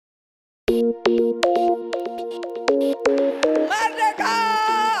Merdeka!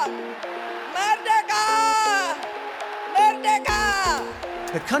 Merdeka! Merdeka!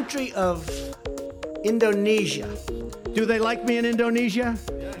 The country of Indonesia. Do they like me in Indonesia?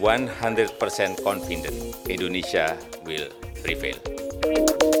 100% confident Indonesia will prevail.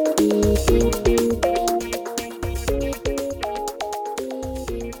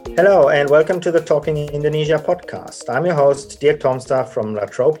 Hello and welcome to the Talking Indonesia podcast. I'm your host, Dirk Tomstra from La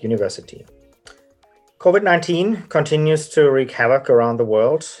Trobe University. COVID-19 continues to wreak havoc around the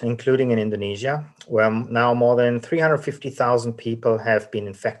world, including in Indonesia, where now more than 350,000 people have been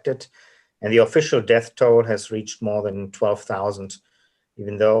infected, and the official death toll has reached more than 12,000,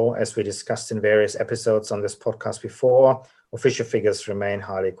 even though, as we discussed in various episodes on this podcast before, official figures remain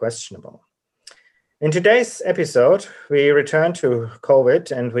highly questionable. In today's episode, we return to COVID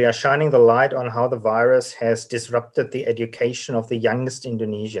and we are shining the light on how the virus has disrupted the education of the youngest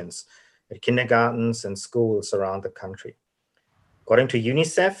Indonesians at kindergartens and schools around the country. According to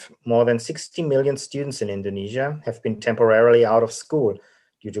UNICEF, more than 60 million students in Indonesia have been temporarily out of school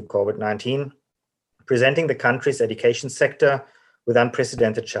due to COVID-19, presenting the country's education sector with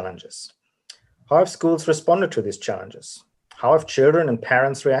unprecedented challenges. How have schools responded to these challenges? How have children and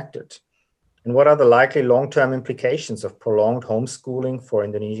parents reacted? And what are the likely long-term implications of prolonged homeschooling for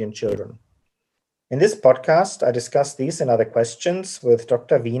Indonesian children? In this podcast, I discuss these and other questions with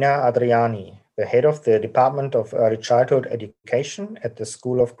Dr. Vina Adriani, the head of the Department of Early Childhood Education at the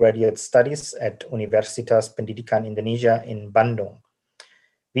School of Graduate Studies at Universitas Pendidikan Indonesia in Bandung.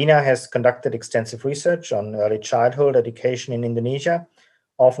 Vina has conducted extensive research on early childhood education in Indonesia,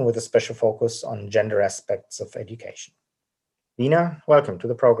 often with a special focus on gender aspects of education. Vina, welcome to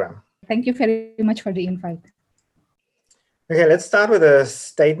the program. Thank you very much for the invite. Okay, let's start with a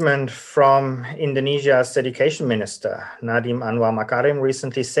statement from Indonesia's education minister. Nadiem Anwar Makarim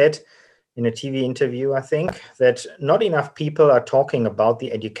recently said in a TV interview, I think, that not enough people are talking about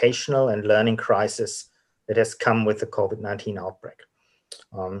the educational and learning crisis that has come with the COVID-19 outbreak.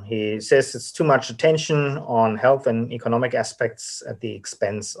 He says it's too much attention on health and economic aspects at the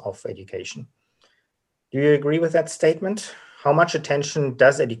expense of education. Do you agree with that statement? How much attention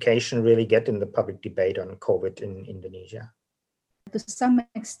does education really get in the public debate on COVID in Indonesia? To some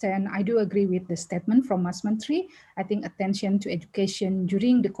extent, I do agree with the statement from Mas Menteri. I think attention to education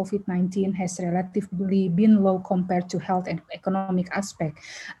during the COVID-19 has relatively been low compared to health and economic aspect.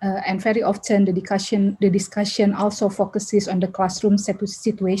 And very often the discussion also focuses on the classroom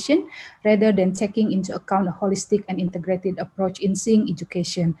situation rather than taking into account a holistic and integrated approach in seeing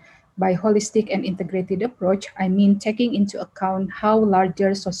education. By holistic and integrated approach, I mean taking into account how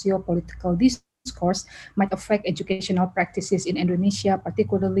larger socio-political discourse might affect educational practices in Indonesia,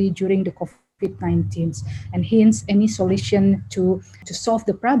 particularly during the COVID-19. And hence, any solution to solve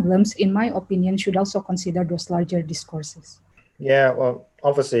the problems, in my opinion, should also consider those larger discourses. Yeah, well,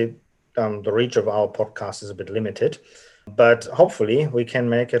 obviously, the reach of our podcast is a bit limited, but hopefully we can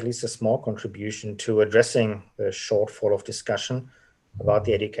make at least a small contribution to addressing the shortfall of discussion about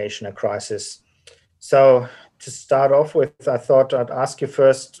the educational crisis. So to start off with, I thought I'd ask you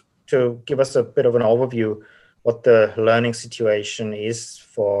first to give us a bit of an overview what the learning situation is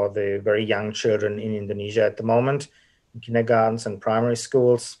for the very young children in Indonesia at the moment, in kindergartens and primary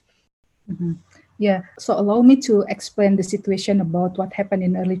schools. Mm-hmm. Yeah, so allow me to explain the situation about what happened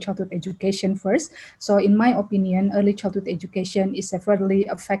in early childhood education first. So in my opinion, early childhood education is severely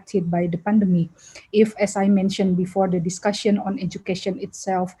affected by the pandemic. If, as I mentioned before, the discussion on education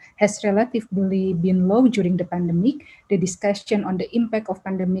itself has relatively been low during the pandemic, the discussion on the impact of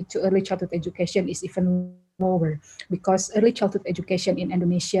pandemic to early childhood education is even lower because early childhood education in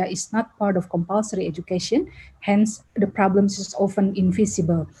Indonesia is not part of compulsory education, hence the problems is often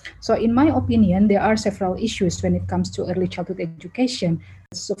invisible. So in my opinion, there are several issues when it comes to early childhood education.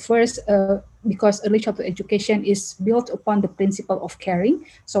 So first, because early childhood education is built upon the principle of caring.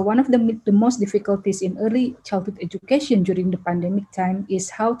 So one of the most difficulties in early childhood education during the pandemic time is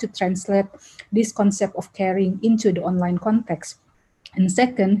how to translate this concept of caring into the online context. And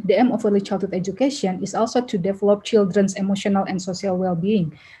second, the aim of early childhood education is also to develop children's emotional and social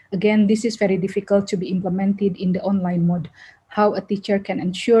well-being. Again, this is very difficult to be implemented in the online mode. How a teacher can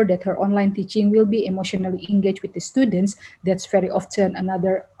ensure that her online teaching will be emotionally engaged with the students, that's very often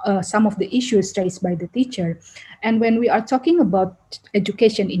some of the issues raised by the teacher. And when we are talking about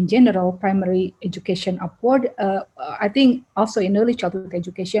education in general, primary education upward, I think also in early childhood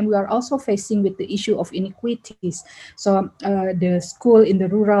education, we are also facing with the issue of inequities. So the school in the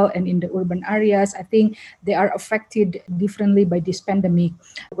rural and in the urban areas, I think they are affected differently by this pandemic.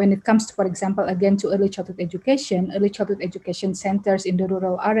 When it comes to, for example, again to early childhood education education centers in the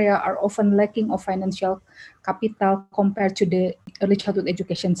rural area are often lacking of financial capital compared to the early childhood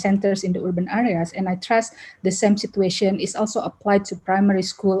education centers in the urban areas. And I trust the same situation is also applied to primary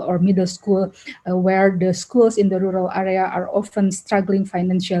school or middle school, where the schools in the rural area are often struggling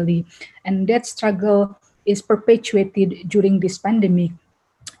financially. And that struggle is perpetuated during this pandemic.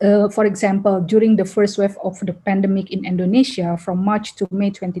 For example, during the first wave of the pandemic in Indonesia from March to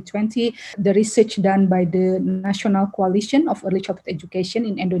May 2020, the research done by the National Coalition of Early Childhood Education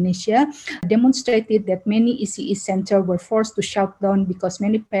in Indonesia demonstrated that many ECE centers were forced to shut down because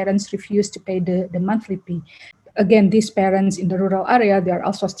many parents refused to pay the monthly fee. Again, these parents in the rural area, they are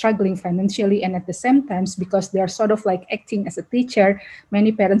also struggling financially, and at the same time, because they are sort of like acting as a teacher,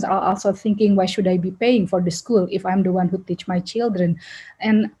 many parents are also thinking, why should I be paying for the school if I'm the one who teach my children?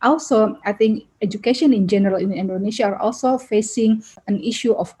 And also, I think education in general in Indonesia are also facing an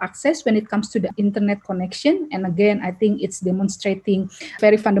issue of access when it comes to the internet connection. And again, I think it's demonstrating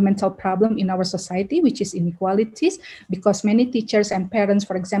very fundamental problem in our society, which is inequalities, because many teachers and parents,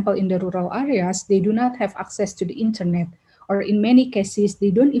 for example, in the rural areas, they do not have access to the internet, or in many cases, they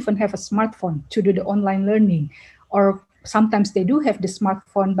don't even have a smartphone to do the online learning, or sometimes they do have the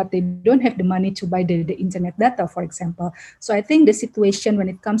smartphone, but they don't have the money to buy the internet data, for example. So I think the situation when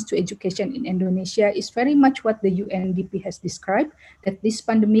it comes to education in Indonesia is very much what the UNDP has described, that this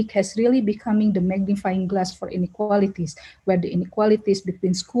pandemic has really becoming the magnifying glass for inequalities, where the inequalities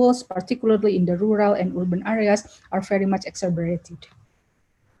between schools, particularly in the rural and urban areas, are very much exacerbated.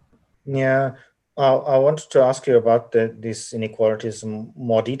 Yeah. I wanted to ask you about these inequalities in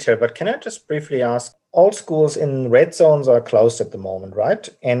more detail, but can I just briefly ask, all schools in red zones are closed at the moment, right?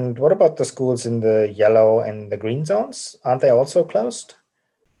 And what about the schools in the yellow and the green zones? Aren't they also closed?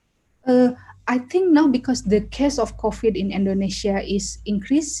 I think now because the case of COVID in Indonesia is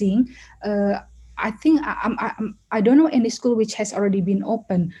increasing, I think I don't know any school which has already been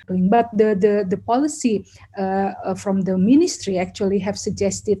open, but the policy from the ministry actually have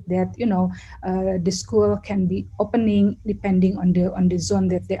suggested that the school can be opening depending on the zone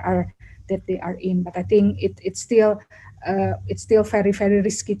that they are in. But I think it's still very, very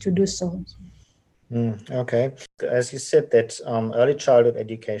risky to do so. Okay. As you said that early childhood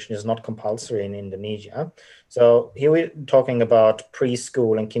education is not compulsory in Indonesia. So here we're talking about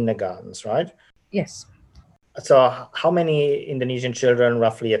preschool and kindergartens, right? Yes. So how many Indonesian children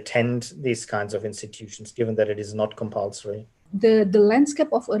roughly attend these kinds of institutions, given that it is not compulsory? The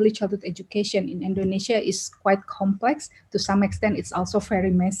landscape of early childhood education in Indonesia is quite complex. To some extent, it's also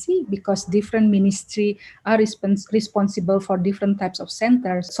very messy because different ministries are responsible for different types of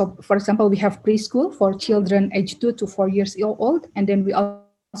centers. So, for example, we have preschool for children aged 2 to 4 years old, and then we also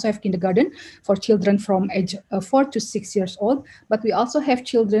have kindergarten for children from age 4 to 6 years old. But we also have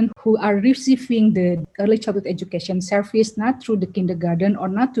children who are receiving the early childhood education service not through the kindergarten or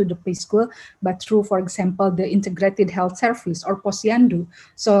not through the preschool, but through, for example, the integrated health service or Posyandu.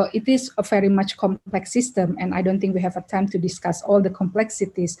 So it is a very much complex system, and I don't think we have a time to discuss all the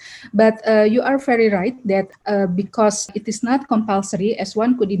complexities. But you are very right that because it is not compulsory, as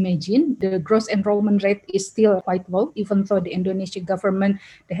one could imagine, the gross enrollment rate is still quite low, even though the Indonesian government,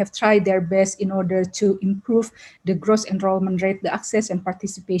 they have tried their best in order to improve the gross enrollment rate, the access and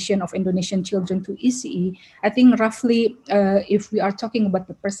participation of Indonesian children to ECE. I think roughly, if we are talking about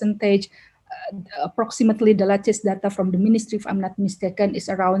the percentage, approximately the latest data from the ministry, if I'm not mistaken, is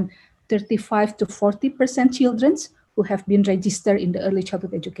around 35 to 40% children who have been registered in the early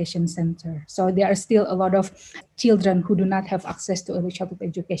childhood education center. So there are still a lot of children who do not have access to early childhood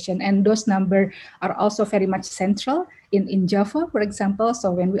education. And those numbers are also very much central in Java, for example.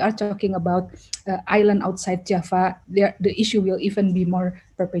 So when we are talking about island outside Java, the issue will even be more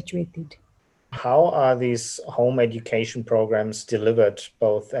perpetuated. How are these home education programs delivered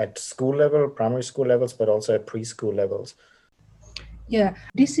both at school level, primary school levels, but also at preschool levels? Yeah,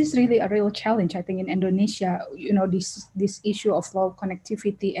 this is really a real challenge, I think, in Indonesia, this issue of low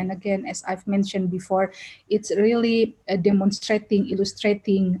connectivity. And again, as I've mentioned before, it's really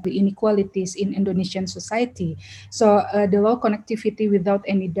illustrating the inequalities in Indonesian society. So the low connectivity, without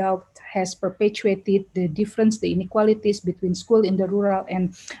any doubt, has perpetuated the difference, the inequalities between school in the rural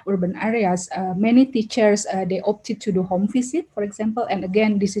and urban areas. Many teachers, they opted to do home visit, for example. And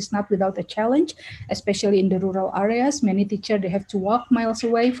again, this is not without a challenge, especially in the rural areas. Many teachers, they have to walk miles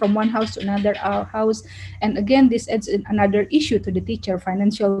away from one house to another house. And again, this adds another issue to the teacher,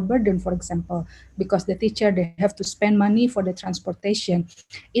 financial burden, for example, because the teacher, they have to spend money for the transportation.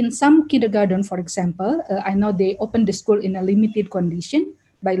 In some kindergarten, for example, I know they open the school in a limited condition,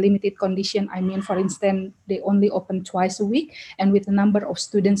 By limited condition, I mean, for instance, they only open twice a week, and with the number of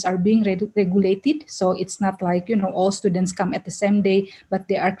students are being regulated. So it's not like, all students come at the same day, but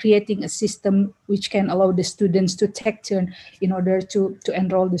they are creating a system which can allow the students to take turn in order to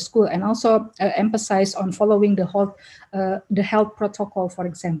enroll the school, and also emphasize on following the health protocol, for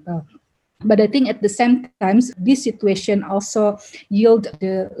example. But I think at the same time, this situation also yield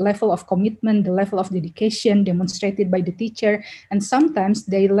the level of commitment, the level of dedication demonstrated by the teacher, and sometimes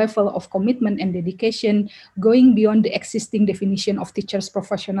the level of commitment and dedication going beyond the existing definition of teachers'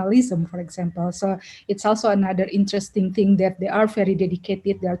 professionalism, for example. So it's also another interesting thing that they are very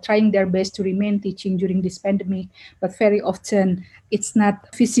dedicated. They are trying their best to remain teaching during this pandemic, but very often it's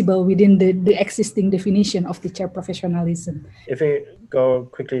not feasible within the existing definition of teacher professionalism. If we go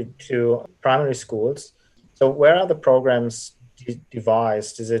quickly to primary schools, so where are the programs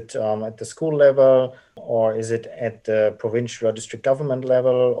devised? Is it at the school level, or is it at the provincial or district government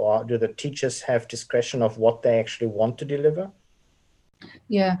level, or do the teachers have discretion of what they actually want to deliver?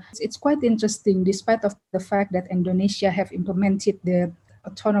 Yeah, it's quite interesting, despite of the fact that Indonesia have implemented the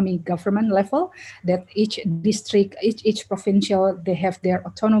autonomy government level, that each district, each provincial, they have their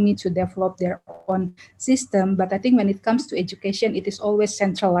autonomy to develop their own system. But I think when it comes to education, it is always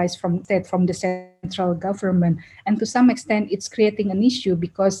centralized from the central government. And to some extent, it's creating an issue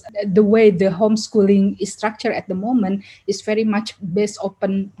because the way the homeschooling is structured at the moment is very much based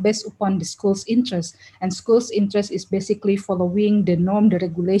upon the school's interest. And school's interest is basically following the norm, the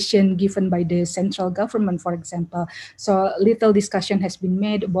regulation given by the central government, for example. So little discussion has been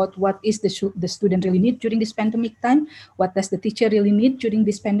made about what is the student really need during this pandemic time, what does the teacher really need during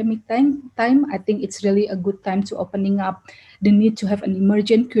this pandemic time. I think it's really a good time to opening up the need to have an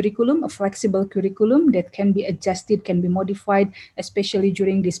emergent curriculum, a flexible curriculum that can be adjusted, can be modified, especially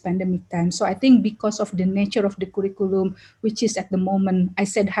during this pandemic time. So I think because of the nature of the curriculum, which is at the moment, I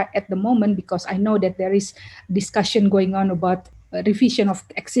said at the moment because I know that there is discussion going on about revision of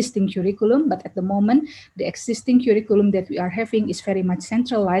existing curriculum, but at the moment, the existing curriculum that we are having is very much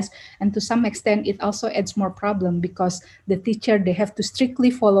centralized, and to some extent, it also adds more problem because the teacher, they have to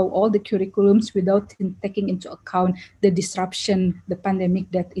strictly follow all the curriculums without taking into account the disruption, the pandemic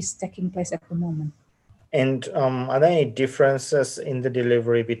that is taking place at the moment. And are there any differences in the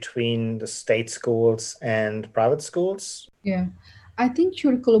delivery between the state schools and private schools? Yeah. I think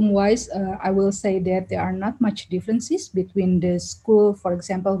curriculum-wise, I will say that there are not much differences between the school, for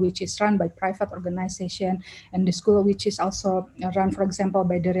example, which is run by private organization, and the school which is also run, for example,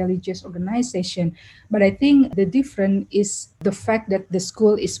 by the religious organization. But I think the difference is the fact that the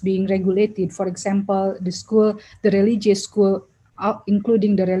school is being regulated. For example, the religious school,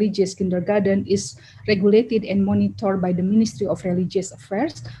 including the religious kindergarten, is regulated and monitored by the Ministry of Religious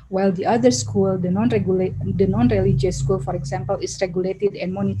Affairs, while the other school, the non-religious school, for example, is regulated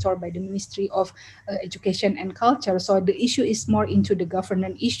and monitored by the Ministry of Education and Culture. So the issue is more into the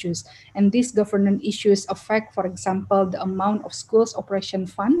governance issues, and these governance issues affect, for example, the amount of schools operation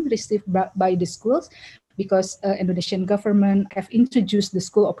fund received by the schools, because Indonesian government have introduced the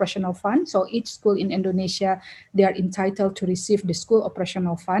school operational fund. So each school in Indonesia, they are entitled to receive the school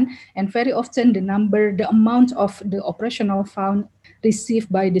operational fund. And very often the amount of the operational fund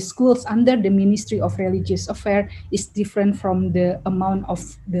received by the schools under the Ministry of Religious Affairs is different from the amount of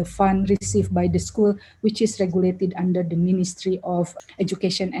the fund received by the school, which is regulated under the Ministry of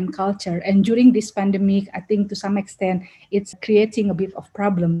Education and Culture. And during this pandemic, I think to some extent, it's creating a bit of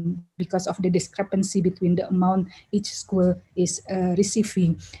problem because of the discrepancy between the amount each school is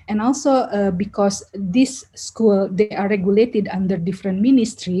receiving. And also because this school, they are regulated under different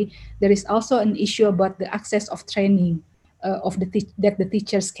ministry, there is also an issue about the access of training that the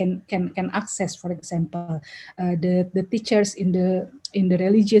teachers can access. For example, the teachers in the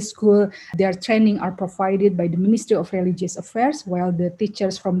religious school, their training are provided by the Ministry of Religious Affairs, while the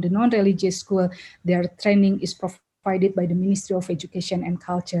teachers from the non-religious school, their training is provided by the Ministry of Education and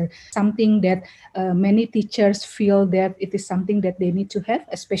Culture. Something that many teachers feel that it is something that they need to have,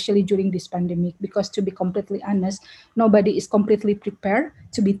 especially during this pandemic, because to be completely honest, nobody is completely prepared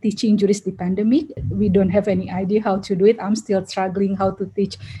to be teaching during the pandemic. We don't have any idea how to do it. I'm still struggling how to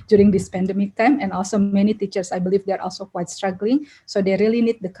teach during this pandemic time. And also many teachers, I believe they're also quite struggling. So they really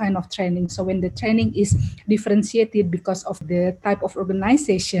need the kind of training. So when the training is differentiated because of the type of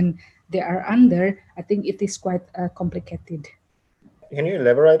organization they are under, I think it is quite complicated. Can you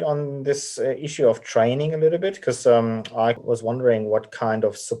elaborate on this issue of training a little bit? Because I was wondering what kind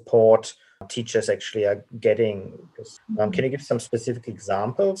of support teachers actually are getting. Can you give some specific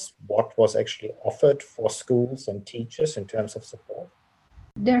examples? What was actually offered for schools and teachers in terms of support?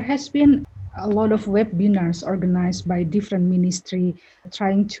 There has been a lot of webinars organized by different ministry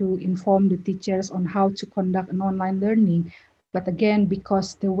trying to inform the teachers on how to conduct an online learning. But again,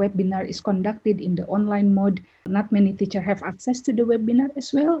 because the webinar is conducted in the online mode, not many teachers have access to the webinar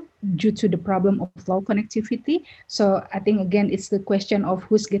as well due to the problem of low connectivity. So I think, again, it's the question of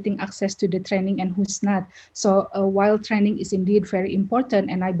who's getting access to the training and who's not. So while training is indeed very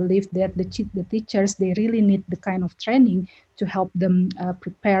important, and I believe that the teachers, they really need the kind of training to help them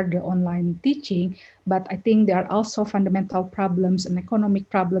prepare the online teaching. But I think there are also fundamental problems and economic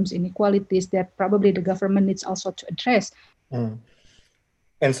problems, inequalities that probably the government needs also to address.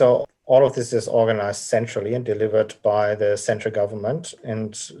 And so all of this is organized centrally and delivered by the central government,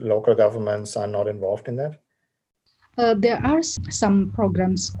 and local governments are not involved in that? There are some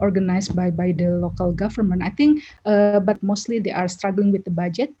programs organized by the local government, I think, but mostly they are struggling with the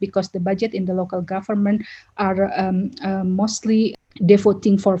budget because the budget in the local government are mostly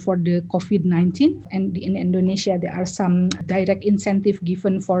devoting for the COVID-19. And in Indonesia, there are some direct incentive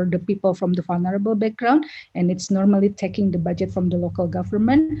given for the people from the vulnerable background, and it's normally taking the budget from the local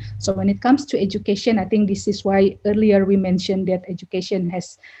government. So when it comes to education, I think this is why earlier we mentioned that education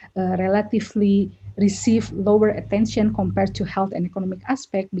has relatively receive lower attention compared to health and economic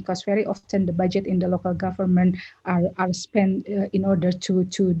aspect, because very often the budget in the local government are spent in order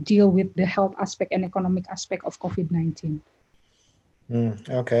to deal with the health aspect and economic aspect of COVID-19.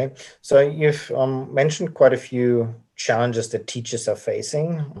 Okay, so you've mentioned quite a few challenges that teachers are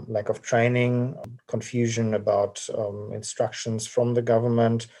facing: lack of training, confusion about instructions from the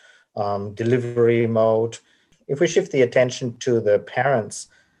government, delivery mode. If we shift the attention to the parents,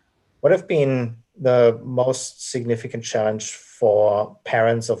 what have been the most significant challenge for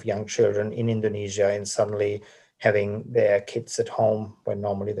parents of young children in Indonesia in suddenly having their kids at home when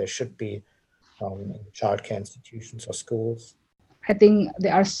normally they should be in childcare institutions or schools? I think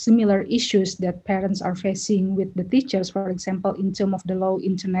there are similar issues that parents are facing with the teachers. For example, in terms of the low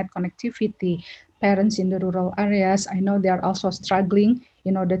internet connectivity, parents in the rural areas, I know they are also struggling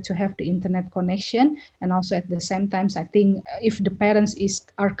in order to have the internet connection. And also at the same time, I think if the parents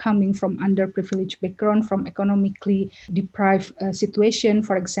are coming from underprivileged background, from economically deprived situation,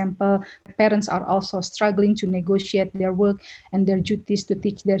 for example, parents are also struggling to negotiate their work and their duties to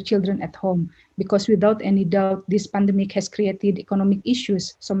teach their children at home. Because without any doubt, this pandemic has created economic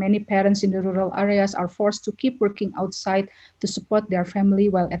issues. So many parents in the rural areas are forced to keep working outside to support their family,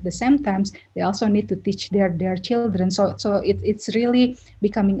 while at the same time, they also need to teach their children. So it's really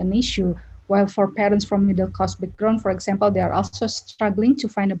becoming an issue. While for parents from middle-class background, for example, they are also struggling to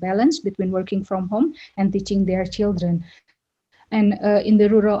find a balance between working from home and teaching their children. And in the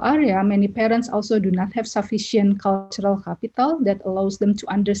rural area, many parents also do not have sufficient cultural capital that allows them to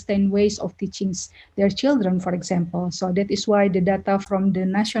understand ways of teaching their children, for example. So that is why the data from the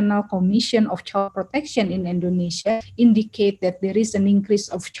National Commission of Child Protection in Indonesia indicate that there is an increase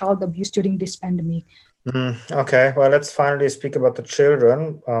of child abuse during this pandemic. Okay, well, let's finally speak about the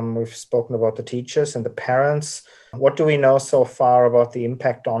children. We've spoken about the teachers and the parents. What do we know so far about the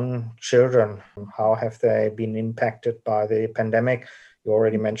impact on children? How have they been impacted by the pandemic? You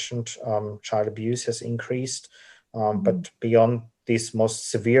already mentioned child abuse has increased, but beyond these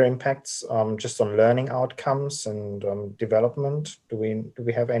most severe impacts, just on learning outcomes and development, do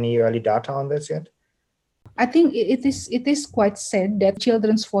we have any early data on this yet? I think it is quite sad that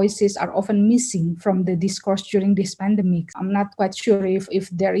children's voices are often missing from the discourse during this pandemic. I'm not quite sure if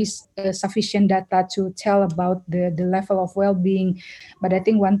there is sufficient data to tell about the level of well-being, but I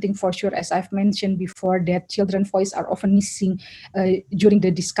think one thing for sure, as I've mentioned before, that children's voices are often missing during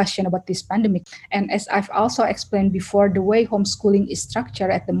the discussion about this pandemic. And as I've also explained before, the way homeschooling is structured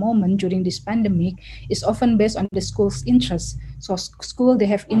at the moment during this pandemic is often based on the school's interests. So school, they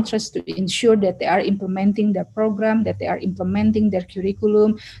have interest to ensure that they are implementing their program, that they are implementing their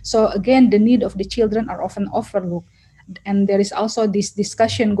curriculum. So again, the need of the children are often overlooked. And there is also this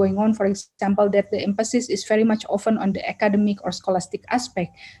discussion going on, for example, that the emphasis is very much often on the academic or scholastic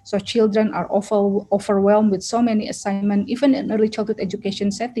aspect. So children are overwhelmed with so many assignments, even in early childhood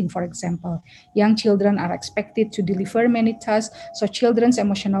education setting, for example. Young children are expected to deliver many tasks, so children's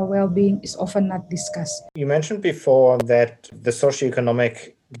emotional well-being is often not discussed. You mentioned before that the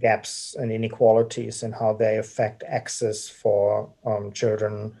socioeconomic gaps and inequalities and how they affect access for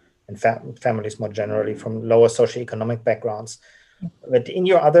children and families more generally from lower socioeconomic backgrounds. But in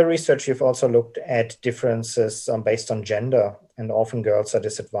your other research, you've also looked at differences based on gender, and often girls are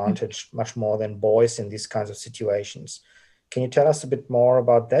disadvantaged much more than boys in these kinds of situations. Can you tell us a bit more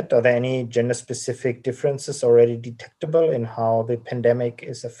about that? Are there any gender-specific differences already detectable in how the pandemic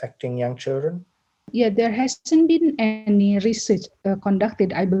is affecting young children? Yeah, there hasn't been any research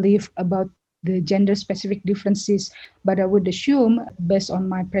conducted, I believe, about the gender-specific differences, but I would assume, based on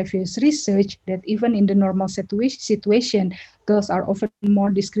my previous research, that even in the normal situation, girls are often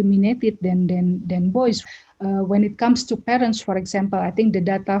more discriminated than boys. When it comes to parents, for example, I think the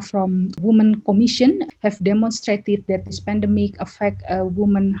data from Women Commission have demonstrated that this pandemic affect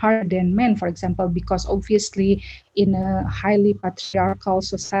women harder than men, for example, because obviously in a highly patriarchal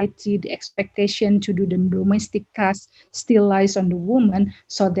society, the expectation to do the domestic tasks still lies on the woman.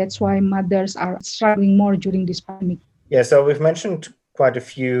 So that's why mothers are struggling more during this pandemic. Yeah, so we've mentioned quite a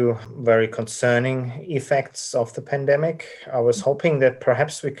few very concerning effects of the pandemic. I was hoping that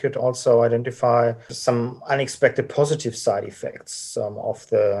perhaps we could also identify some unexpected positive side effects of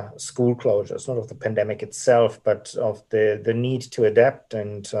the school closures, not of the pandemic itself, but of the need to adapt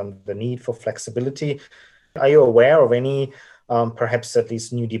and the need for flexibility. Are you aware of any perhaps at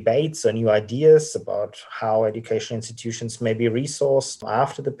least new debates or new ideas about how education institutions may be resourced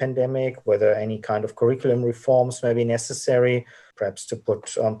after the pandemic, whether any kind of curriculum reforms may be necessary, perhaps to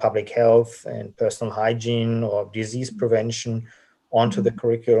put public health and personal hygiene or disease prevention onto the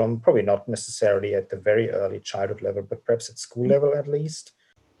curriculum, probably not necessarily at the very early childhood level, but perhaps at school level at least?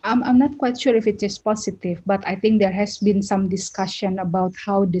 I'm not quite sure if it is positive, but I think there has been some discussion about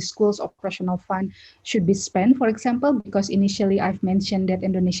how the school's operational fund should be spent, for example, because initially I've mentioned that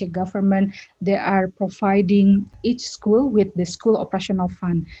Indonesia government, they are providing each school with the school operational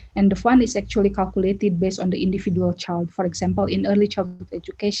fund. And the fund is actually calculated based on the individual child. For example, in early childhood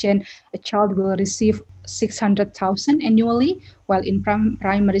education, a child will receive 600,000 annually, while in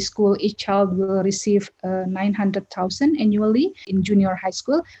primary school, each child will receive 900,000 annually. In junior high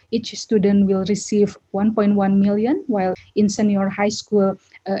school, each student will receive 1.1 million, while in senior high school,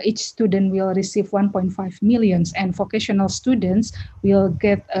 each student will receive 1.5 million, and vocational students will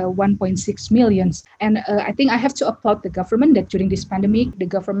get 1.6 million. And I think I have to applaud the government that during this pandemic, the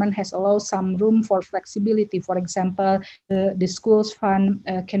government has allowed some room for flexibility. For example, the school's fund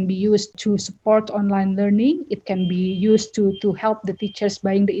can be used to support online learning. It can be used to help the teachers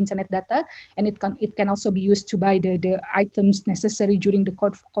buying the internet data, and it can also be used to buy the items necessary during the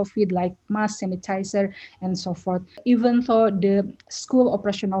COVID, like mask, sanitizer, and so forth. Even though the school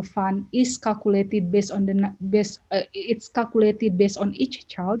operational fund is calculated based on it's calculated based on each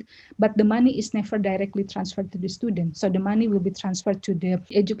child, but the money is never directly transferred to the student. So the money will be transferred to the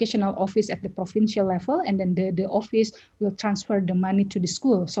educational office at the provincial level, and then the office will transfer the money to the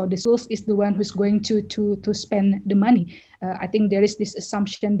school. So the school is the one who's going to spend the money. I think there is this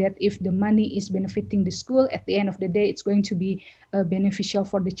assumption that if the money is benefiting the school, at the end of the day, it's going to be beneficial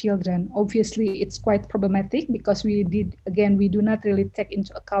for the children. Obviously, it's quite problematic because we do not really take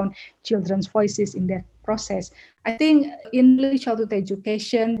into account children's voices in that process. I think in early childhood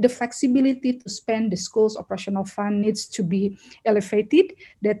education, the flexibility to spend the school's operational fund needs to be elevated,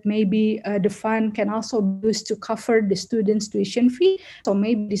 that maybe the fund can also be used to cover the students' tuition fee. So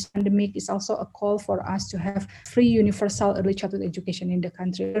maybe this pandemic is also a call for us to have free universal early childhood education in the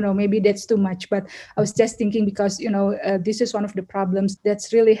country. I don't know, maybe that's too much, but I was just thinking because, this is one of the problems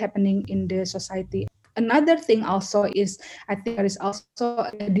that's really happening in the society. Another thing also is, I think there is also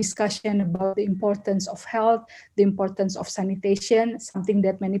a discussion about the importance of health, the importance of sanitation, something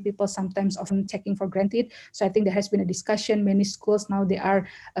that many people sometimes often taking for granted. So I think there has been a discussion. Many schools now, they are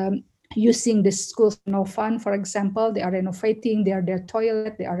using the school's fund, for example. They are renovating their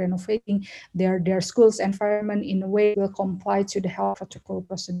toilet, they are renovating their school's environment in a way that will comply to the health protocol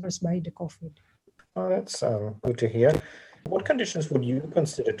procedures by the COVID. Oh, that's good to hear. What conditions would you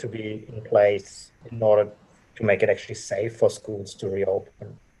consider to be in place in order to make it actually safe for schools to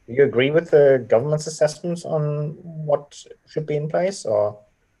reopen? Do you agree with the government's assessments on what should be in place, or?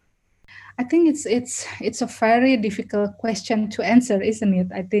 I think it's a very difficult question to answer, isn't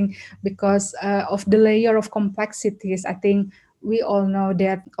it? I think because of the layer of complexities. I think we all know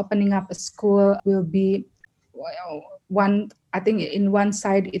that opening up a school will be one. I think in one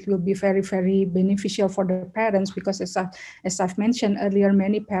side, it will be very, very beneficial for the parents because as I've mentioned earlier,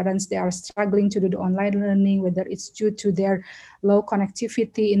 many parents, they are struggling to do the online learning, whether it's due to their low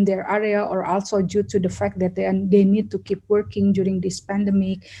connectivity in their area or also due to the fact that they need to keep working during this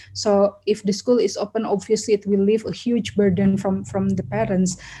pandemic. So if the school is open, obviously it will leave a huge burden from the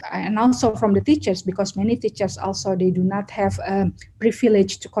parents and also from the teachers, because many teachers also, they do not have a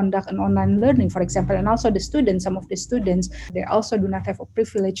privilege to conduct an online learning, for example, and also the students, some of the students, they also do not have a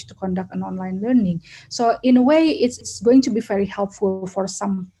privilege to conduct an online learning. So in a way, it's going to be very helpful for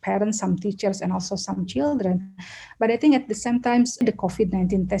some parents, some teachers, and also some children. But I think at the same time, the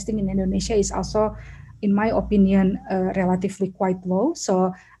COVID-19 testing in Indonesia is also in my opinion, relatively quite low.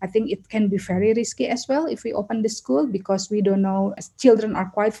 So I think it can be very risky as well if we open the school, because we don't know, children are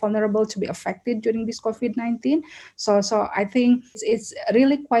quite vulnerable to be affected during this COVID-19. So I think it's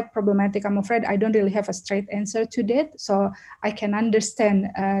really quite problematic. I'm afraid I don't really have a straight answer to that. So I can understand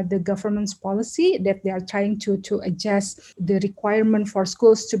the government's policy that they are trying to adjust the requirement for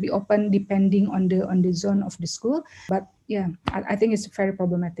schools to be open depending on the zone of the school. But yeah, I think it's a very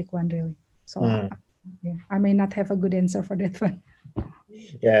problematic one, really. So I may not have a good answer for that one.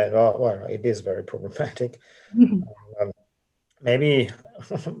 Yeah, well, it is very problematic. Maybe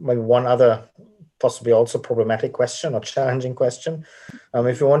one other possibly also problematic question or challenging question.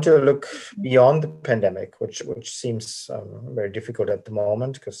 If you want to look beyond the pandemic, which seems very difficult at the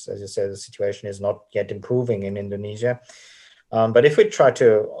moment, because as you said, the situation is not yet improving in Indonesia. But if we try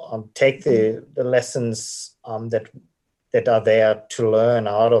to take the lessons that are there to learn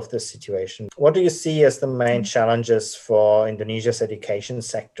out of this situation, what do you see as the main challenges for Indonesia's education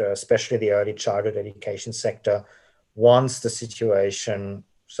sector, especially the early childhood education sector, once the situation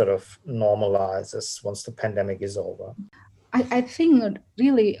sort of normalizes, once the pandemic is over? I think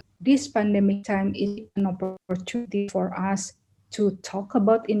really this pandemic time is an opportunity for us to talk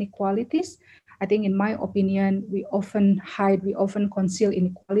about inequalities. I think, in my opinion, we often conceal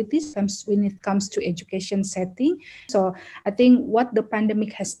inequalities when it comes to education setting. So I think what the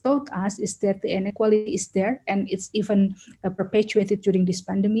pandemic has taught us is that the inequality is there, and it's even perpetuated during this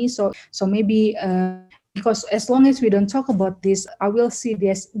pandemic. So maybe because as long as we don't talk about this, I will see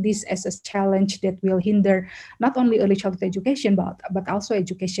this as a challenge that will hinder not only early childhood education, but also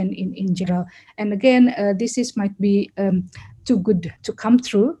education in general. And again, this might be too good to come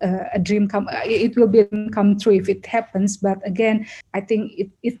true. It will come true if it happens. But again, I think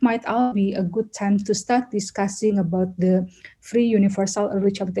it might all be a good time to start discussing about the free universal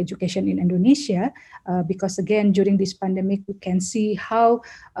early childhood education in Indonesia, because again, during this pandemic, we can see how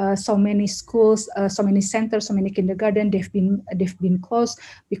so many schools, so many centers, so many kindergarten, they've been closed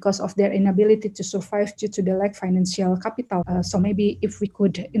because of their inability to survive due to the lack of financial capital. So maybe if we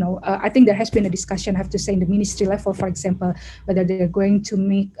could, I think there has been a discussion, I have to say, in the ministry level, for example, whether they're going to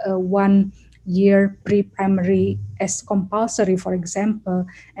make 1 year pre-primary as compulsory, for example.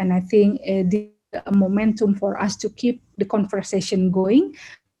 And I think this is a momentum for us to keep the conversation going,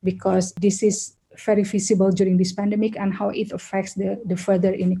 because this is very visible during this pandemic and how it affects the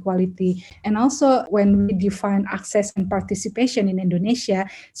further inequality. And also, when we define access and participation in Indonesia,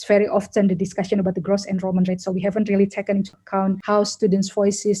 it's very often the discussion about the gross enrollment rate. So we haven't really taken into account how students'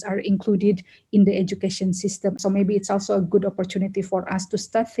 voices are included in the education system. So maybe it's also a good opportunity for us to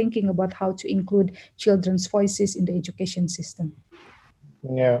start thinking about how to include children's voices in the education system.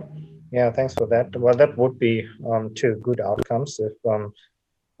 Yeah, thanks for that. Well, that would be two good outcomes if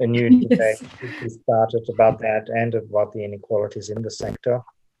a new debate started about that and about the inequalities in the sector.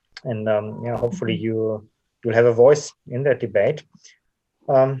 And hopefully you'll have a voice in that debate.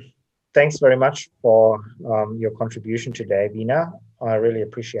 Thanks very much for your contribution today, Vina. I really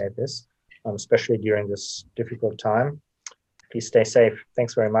appreciate this, especially during this difficult time. Please stay safe.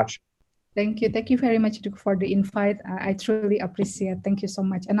 Thanks very much. Thank you. Thank you very much for the invite. I truly appreciate. Thank you so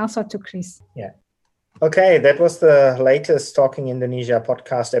much. And also to Chris. Yeah. Okay, that was the latest Talking Indonesia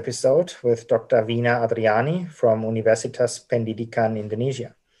podcast episode with Dr. Vina Adriani from Universitas Pendidikan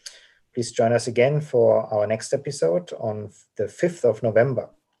Indonesia. Please join us again for our next episode on the 5th of November.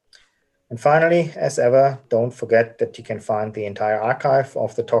 And finally, as ever, don't forget that you can find the entire archive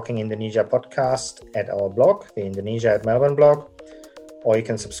of the Talking Indonesia podcast at our blog, the Indonesia at Melbourne blog, or you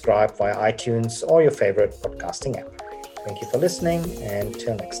can subscribe via iTunes or your favorite podcasting app. Thank you for listening, and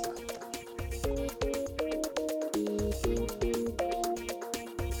till next time.